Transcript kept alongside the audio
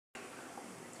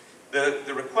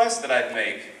The request that I'd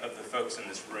make of the folks in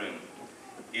this room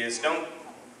is don't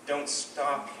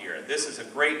stop here. This is a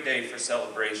great day for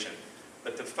celebration,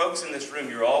 but the folks in this room,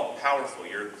 you're all powerful.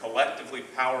 You're collectively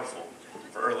powerful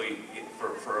for early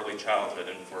childhood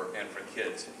and for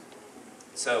kids.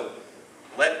 So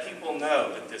let people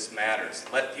know that this matters.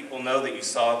 Let people know that you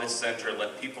saw this center.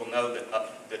 Let people know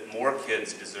that more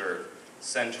kids deserve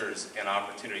centers and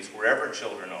opportunities wherever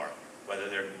children are, whether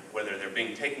they're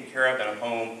being taken care of in a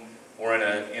home or in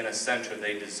a center.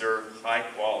 They deserve high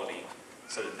quality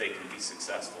so that they can be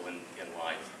successful in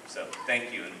life. So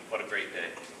thank you, and what a great day.